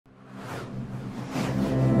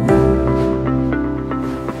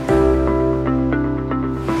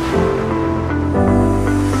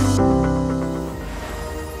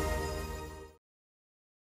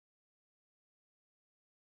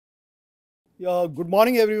Good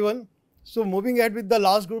morning, everyone. So moving ahead with the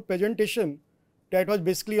last group presentation, that was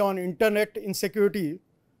basically on internet insecurity.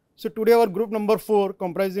 So today our group number 4,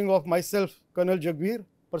 comprising of myself, Colonel Jagveer,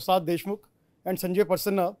 Prasad Deshmukh, and Sanjay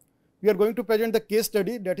Prasanna, we are going to present the case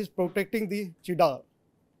study that is protecting the cheetah.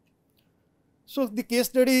 So the case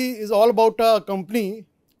study is all about a company,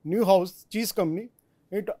 Newhouse Cheese Company.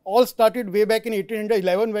 It all started way back in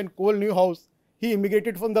 1811 when Cole Newhouse, he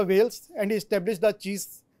immigrated from the Wales and he established a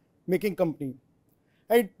cheese making company.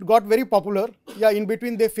 And it got very popular. Yeah, in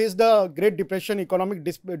between they faced the Great Depression, economic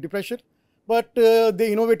depression, but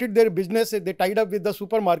they innovated their business. They tied up with the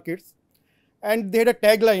supermarkets, and they had a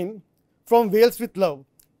tagline, "From Wales with Love."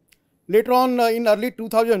 Later on, in early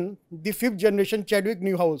 2000, the 5th generation Chadwick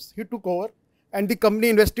Newhouse, he took over, and the company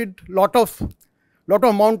invested lot of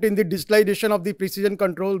amount in the digitalization of the precision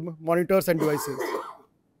control monitors and devices.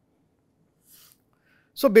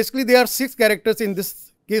 So basically, there are 6 characters in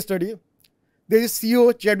this case study. There is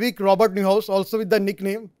CEO Chadwick Robert Newhouse, also with the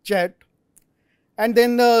nickname Chad. And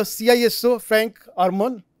then CISO Frank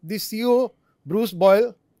Armon, the CEO Bruce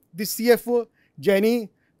Boyle, the CFO Jenny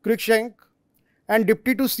Cruikshank, and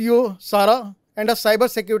Deputy CEO Sarah, and a cyber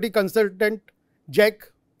security consultant Jack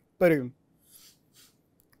Perry.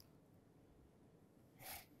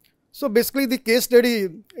 So basically the case study,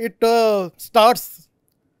 it starts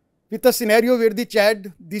with a scenario where the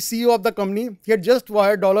Chad, the CEO of the company, he had just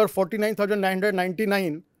wired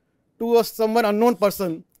 $49,999 to someone unknown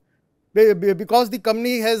person because the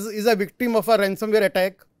company is a victim of a ransomware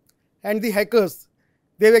attack, and the hackers,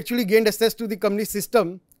 they have actually gained access to the company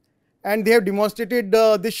system, and they have demonstrated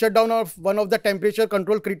this shutdown of one of the temperature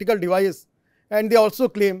control critical device, and they also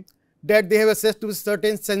claim that they have access to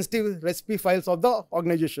certain sensitive recipe files of the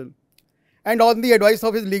organization. And on the advice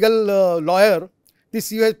of his legal lawyer, the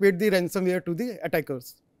CEO has paid the ransomware to the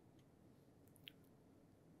attackers.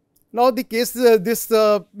 Now the case,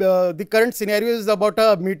 the current scenario is about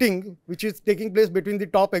a meeting which is taking place between the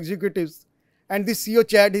top executives, and the CEO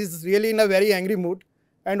Chad is really in a very angry mood,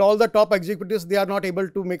 and all the top executives, they are not able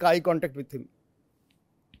to make eye contact with him.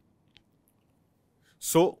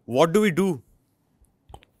 So what do we do?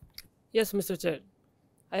 Yes, Mr. Chair.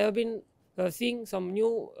 I have been seeing some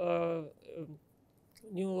new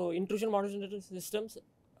intrusion monitoring systems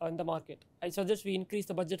in the market. I suggest we increase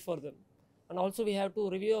the budget for them. And also we have to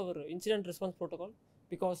review our incident response protocol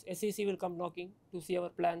because SEC will come knocking to see our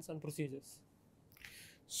plans and procedures.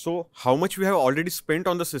 So how much we have already spent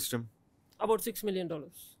on the system? About $6 million.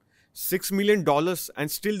 $6 million,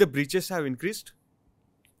 and still the breaches have increased?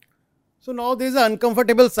 So now there is an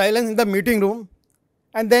uncomfortable silence in the meeting room,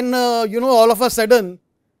 and then all of a sudden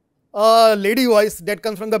a lady voice that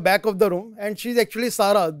comes from the back of the room, and she's actually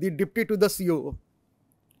Sarah, the deputy to the CEO.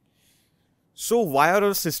 So why are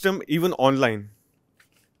our system even online?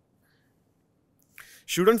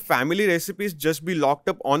 Shouldn't family recipes just be locked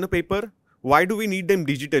up on a paper? Why do we need them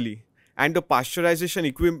digitally? And the pasteurization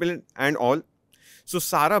equipment and all? So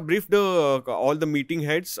Sarah briefed all the meeting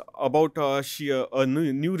heads about a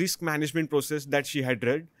new risk management process that she had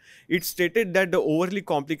read. It stated that the overly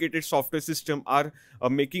complicated software system are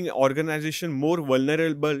making organization more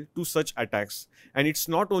vulnerable to such attacks. And it's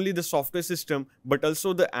not only the software system, but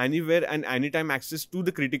also the anywhere and anytime access to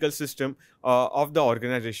the critical system of the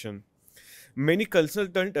organization. Many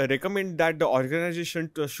consultants recommend that the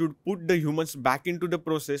organization should put the humans back into the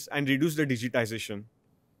process and reduce the digitization.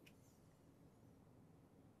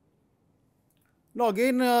 Now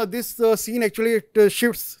again, this scene actually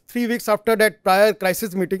shifts 3 weeks after that prior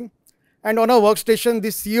crisis meeting, and on a workstation, the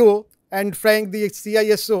CEO and Frank, the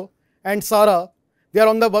CISO, and Sarah, they are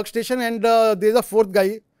on the workstation, and there is a 4th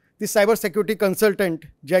guy, the cyber security consultant,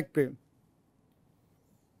 Jack Pray.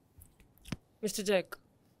 Mr. Jack,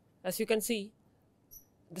 as you can see,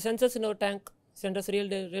 the sensors in our tank send us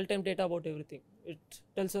real-time data about everything. It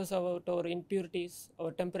tells us about our impurities,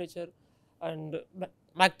 our temperature, and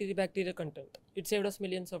bacteria content. It saved us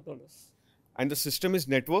millions of dollars. And the system is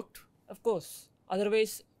networked? Of course.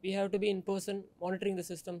 Otherwise, we have to be in person monitoring the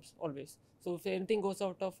systems always. So if anything goes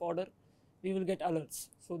out of order, we will get alerts.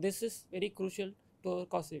 So this is very crucial to our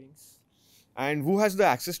cost savings. And who has the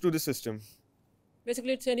access to the system?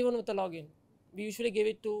 Basically, it's anyone with a login. We usually give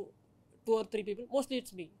it to 2 or 3 people. Mostly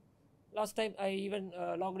it's me. Last time I even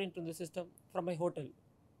logged into the system from my hotel.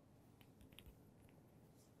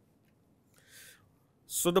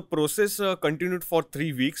 So the process continued for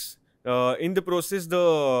 3 weeks. In the process,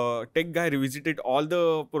 the tech guy revisited all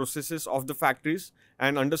the processes of the factories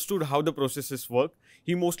and understood how the processes work.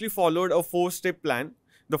 He mostly followed a 4-step plan.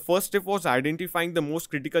 The first step was identifying the most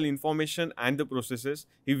critical information and the processes.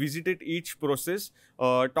 He visited each process,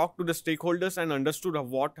 talked to the stakeholders, and understood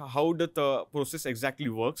how the process exactly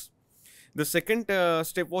works. The second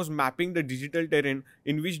step was mapping the digital terrain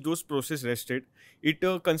in which those processes rested. It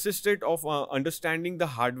consisted of understanding the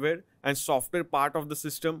hardware and software part of the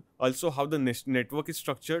system, also how the network is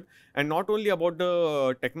structured, and not only about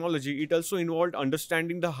the technology, it also involved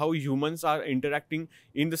understanding the how humans are interacting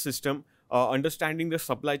in the system, understanding the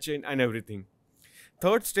supply chain and everything.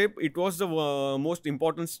 Third step, it was the most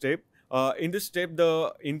important step. In this step,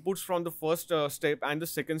 the inputs from the first step and the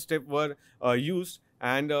second step were used,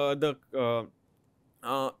 and the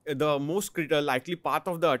most likely path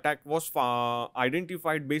of the attack was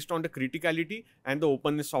identified based on the criticality and the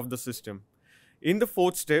openness of the system. In the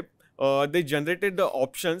fourth step, they generated the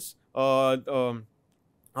options about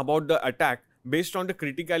the attack based on the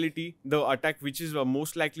criticality, the attack which is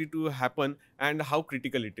most likely to happen, and how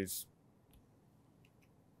critical it is.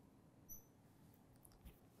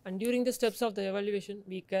 And during the steps of the evaluation,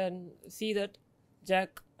 we can see that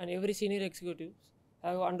Jack and every senior executive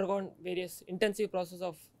have undergone various intensive process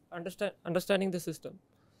of understanding the system.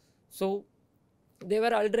 So they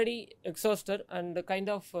were already exhausted and kind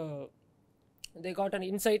of they got an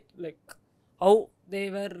insight like how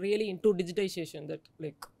they were really into digitization, that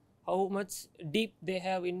like how much deep they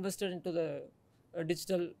have invested into the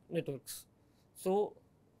digital networks. So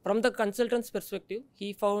from the consultant's perspective,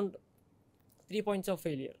 he found 3 points of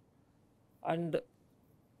failure, and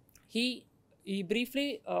he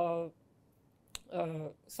briefly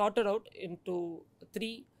sorted out into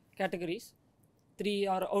 3 categories. 3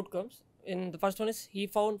 are outcomes. In the first one is he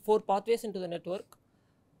found 4 pathways into the network,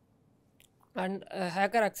 and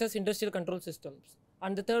hacker access industrial control systems.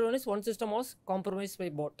 And the third one is one system was compromised by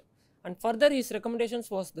bot. And further, his recommendations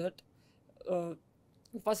was that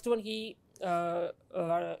first one, he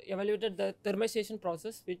evaluated the thermization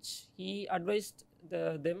process, which he advised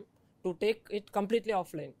them to take it completely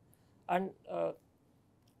offline, and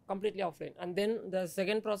And then the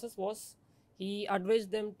second process was he advised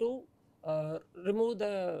them to remove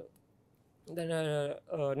the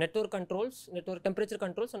network controls, network temperature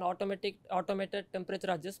controls, and automated temperature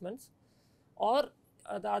adjustments, or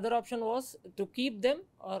the other option was to keep them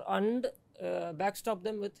and backstop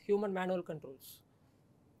them with human manual controls.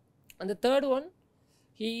 And the third one,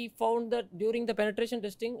 he found that during the penetration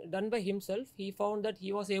testing done by himself, he found that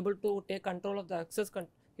he was able to take control of the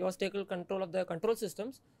he was taking control of the control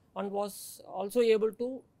systems, and was also able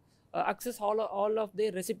to access all of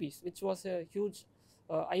their recipes, which was a huge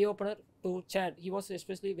eye opener to Chad. He was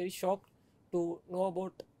especially very shocked to know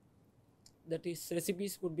about that his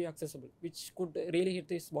recipes could be accessible, which could really hit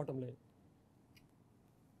his bottom line.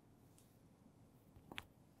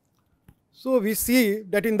 So we see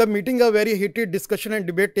that in the meeting a very heated discussion and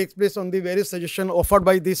debate takes place on the various suggestions offered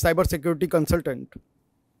by the cybersecurity consultant.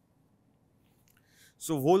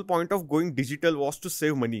 So whole point of going digital was to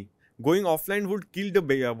save money. Going offline would kill the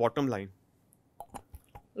bottom line.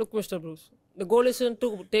 Look, Mr. Bruce, the goal isn't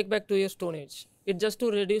to take back to your Stone Age. It's just to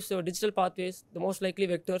reduce your digital pathways, the most likely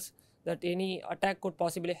vectors that any attack could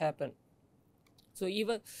possibly happen. So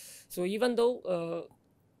even though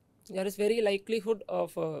there is very likelihood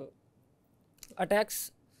of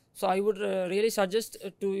attacks, so I would really suggest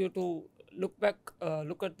to you to look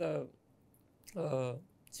at the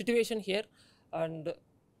situation here and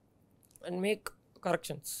make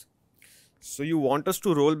corrections. So you want us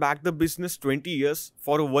to roll back the business 20 years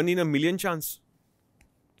for a 1 in a million chance?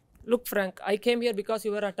 Look, Frank, I came here because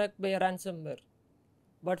you were attacked by a ransomware.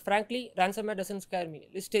 But frankly, ransomware doesn't scare me.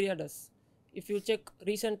 Listeria does. If you check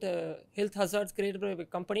recent health hazards created by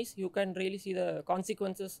companies, you can really see the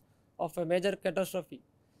consequences of a major catastrophe.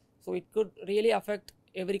 So it could really affect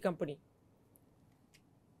every company.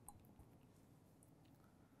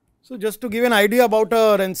 So just to give an idea about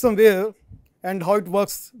a ransomware and how it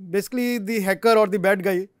works, basically the hacker or the bad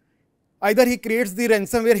guy, either he creates the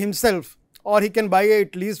ransomware himself or he can buy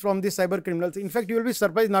it lease from the cyber criminals. In fact, you will be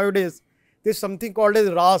surprised nowadays, there is something called as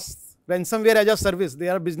RAS, ransomware as a service. They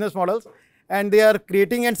are business models and they are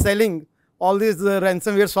creating and selling all these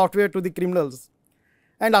ransomware software to the criminals.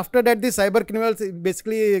 And after that, the cyber criminals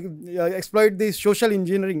basically exploit the social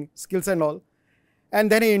engineering skills and all.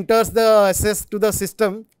 And then he enters the access to the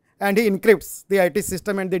system and he encrypts the IT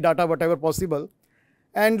system and the data, whatever possible.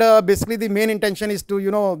 And basically the main intention is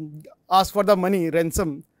to, ask for the money,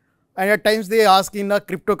 ransom. And at times they ask in a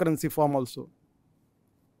cryptocurrency form also.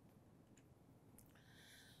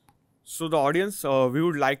 So the audience, we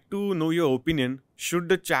would like to know your opinion. Should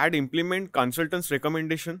the Chad implement consultant's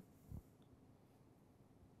recommendation?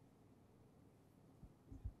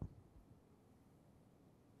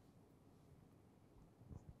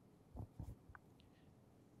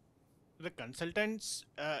 The consultant's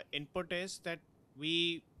input is that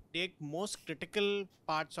we take most critical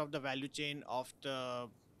parts of the value chain of the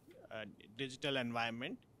digital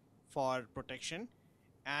environment for protection,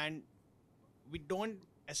 and we don't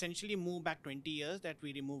essentially move back 20 years, that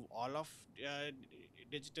we remove all of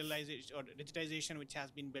digitization which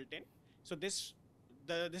has been built in. So this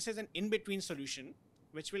is an in-between solution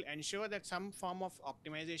which will ensure that some form of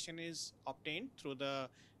optimization is obtained through the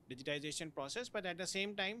digitization process, but at the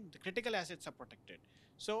same time the critical assets are protected.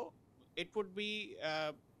 So it would be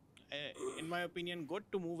in my opinion good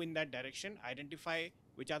to move in that direction, identify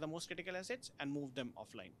which are the most critical assets and move them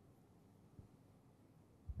offline.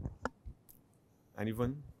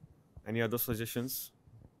 Anyone? Any other suggestions?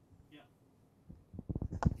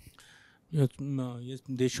 Yes, yes,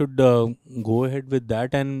 they should go ahead with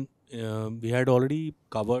that. And we had already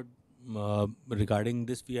covered regarding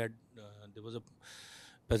this. We had there was a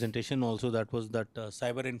presentation also that was that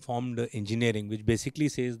cyber informed engineering, which basically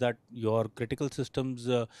says that your critical systems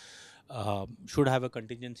should have a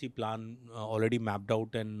contingency plan already mapped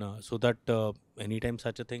out, and so that anytime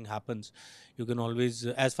such a thing happens, you can always,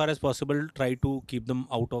 as far as possible, try to keep them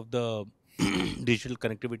out of the digital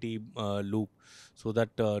connectivity loop, so that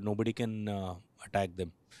nobody can attack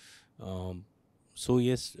them. So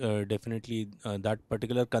yes, definitely that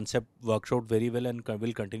particular concept works out very well and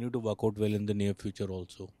will continue to work out well in the near future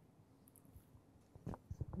also.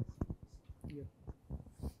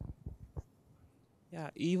 Yeah,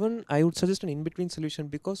 even I would suggest an in-between solution,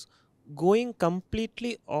 because going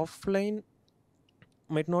completely offline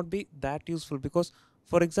might not be that useful, because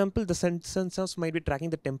for example the sensors might be tracking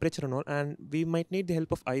the temperature and all, and we might need the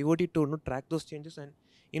help of IoT to track those changes,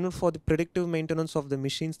 and for the predictive maintenance of the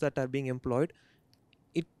machines that are being employed,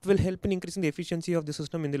 it will help in increasing the efficiency of the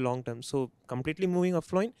system in the long term. So completely moving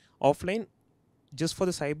offline just for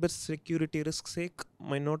the cyber security risk sake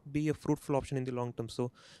might not be a fruitful option in the long term.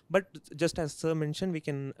 So, but just as sir mentioned, we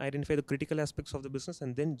can identify the critical aspects of the business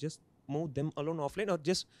and then just move them alone offline, or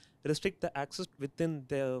just restrict the access within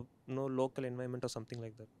the local environment or something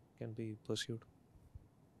like that can be pursued.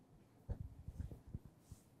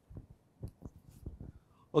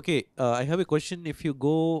 Okay, I have a question. If you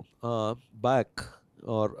go back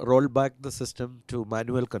or roll back the system to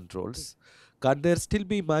manual controls, can there still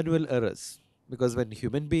be manual errors? Because when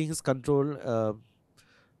human beings control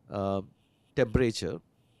temperature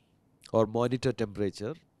or monitor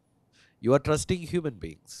temperature, you are trusting human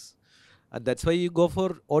beings. And that's why you go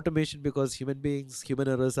for automation, because human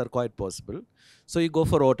errors are quite possible. So you go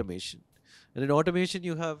for automation. And in automation,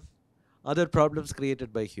 you have other problems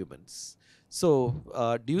created by humans.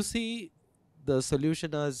 So do you see the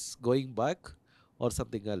solution as going back or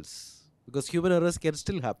something else? Because human errors can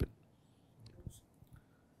still happen.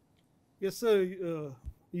 Yes, sir.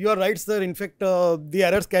 You are right, sir. In fact, the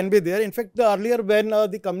errors can be there. In fact, earlier when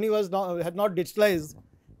the company had not digitalized,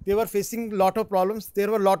 they were facing a lot of problems.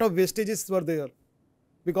 There were a lot of wastages were there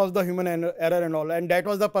because of the human error and all. And that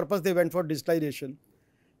was the purpose they went for digitalization.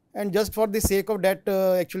 And just for the sake of that,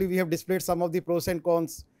 actually we have displayed some of the pros and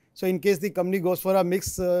cons. So in case the company goes for a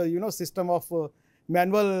mix, system of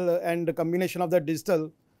manual and combination of the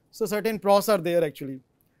digital, so certain pros are there actually.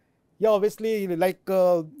 Yeah, obviously, like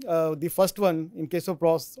the first one, in case of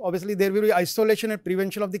pros, obviously there will be isolation and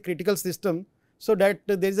prevention of the critical system, so that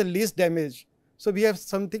there is a least damage. So we have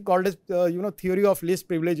something called as theory of least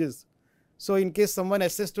privileges. So in case someone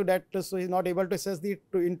access to that, so he's not able to access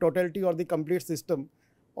in totality or the complete system,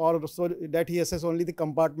 or so that he access only the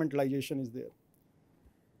compartmentalization is there.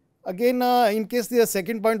 Again, in case the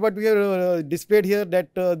second point what we have displayed here,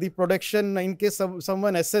 that the production, in case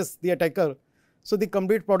someone access the attacker, so the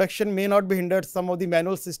complete production may not be hindered. Some of the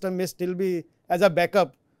manual system may still be as a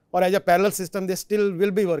backup or as a parallel system, they still will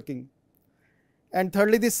be working. And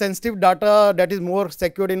thirdly, the sensitive data that is more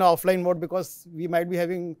secured in an offline mode, because we might be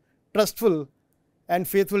having trustful and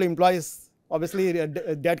faithful employees. Obviously,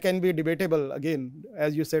 that can be debatable again,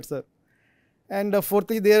 as you said, sir. And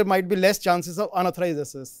fourthly, there might be less chances of unauthorized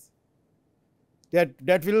access.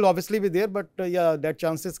 That will obviously be there, but yeah, that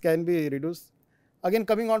chances can be reduced. Again,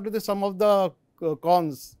 coming on to some of the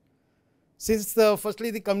cons. Since firstly,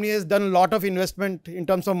 the company has done a lot of investment in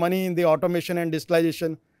terms of money in the automation and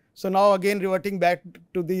digitalization. So now again reverting back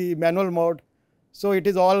to the manual mode. So it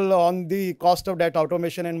is all on the cost of that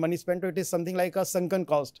automation and money spent. So it is something like a sunken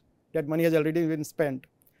cost. That money has already been spent.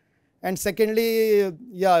 And secondly,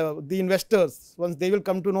 yeah, the investors, once they will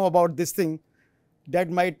come to know about this thing, that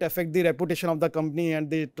might affect the reputation of the company and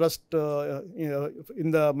the trust in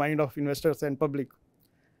the mind of investors and public.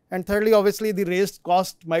 And thirdly, obviously, the raised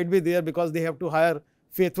cost might be there because they have to hire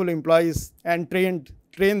faithful employees and train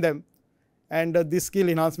them. and the skill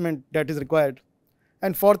enhancement that is required.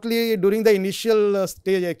 And fourthly, during the initial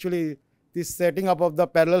stage, actually, this setting up of the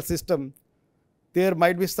parallel system, there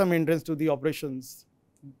might be some hindrance to the operations.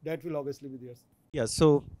 That will obviously be there. Yeah,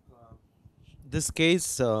 so this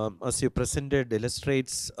case, as you presented,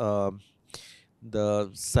 illustrates the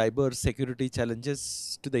cyber security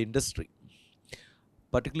challenges to the industry,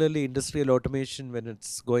 particularly industrial automation when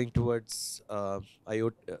it's going towards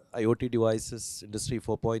IoT devices, Industry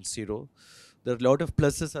 4.0. There are a lot of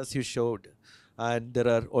pluses as you showed, and there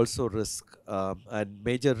are also risk and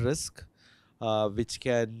major risk which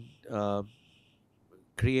can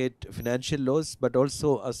create financial loss, but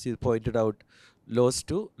also, as you pointed out, loss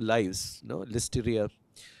to lives, listeria,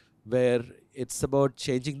 where it's about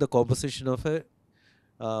changing the composition of a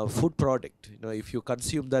food product. If you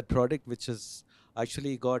consume that product which is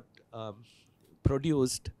actually got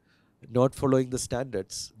produced not following the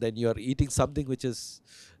standards, then you are eating something which is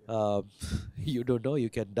you don't know, you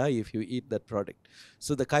can die if you eat that product.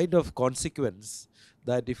 So the kind of consequence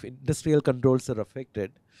that if industrial controls are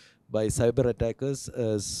affected by cyber attackers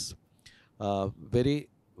is very,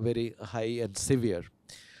 very high and severe.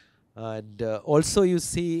 And also you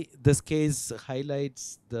see this case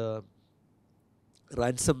highlights the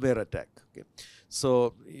ransomware attack. Okay.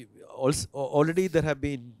 So also already there have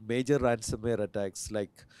been major ransomware attacks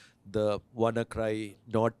like the WannaCry,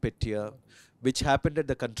 NotPetya, which happened at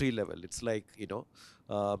the country level. It's like, the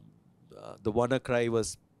WannaCry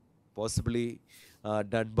was possibly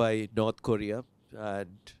done by North Korea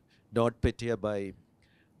and NotPetya by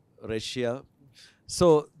Russia.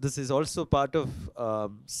 So this is also part of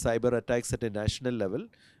cyber attacks at a national level.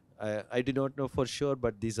 I do not know for sure,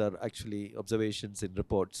 but these are actually observations in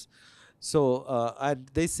reports. So, and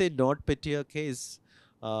they say NotPetya case,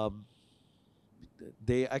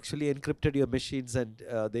 they actually encrypted your machines and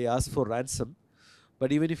they asked for ransom.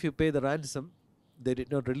 But even if you pay the ransom, they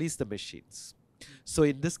did not release the machines. So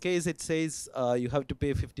in this case, it says you have to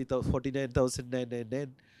pay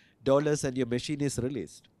 $49,999 and your machine is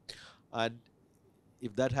released. And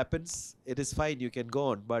if that happens, it is fine, you can go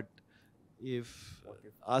on. But if,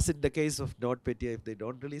 as in the case of NotPetya, if they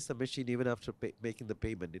don't release the machine even after making the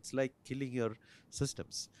payment, it's like killing your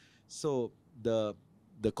systems. So the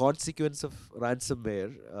consequence of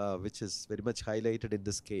ransomware, which is very much highlighted in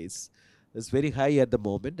this case, is very high at the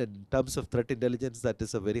moment. And in terms of threat intelligence, that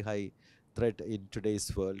is a very high threat in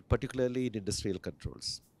today's world, particularly in industrial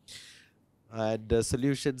controls. And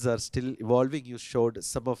solutions are still evolving. You showed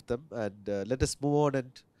some of them, and let us move on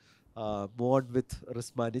and move on with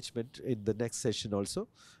risk management in the next session also.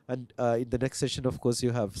 And in the next session, of course,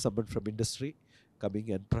 you have someone from industry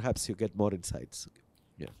coming, and perhaps you get more insights. Okay.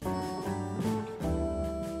 Yeah.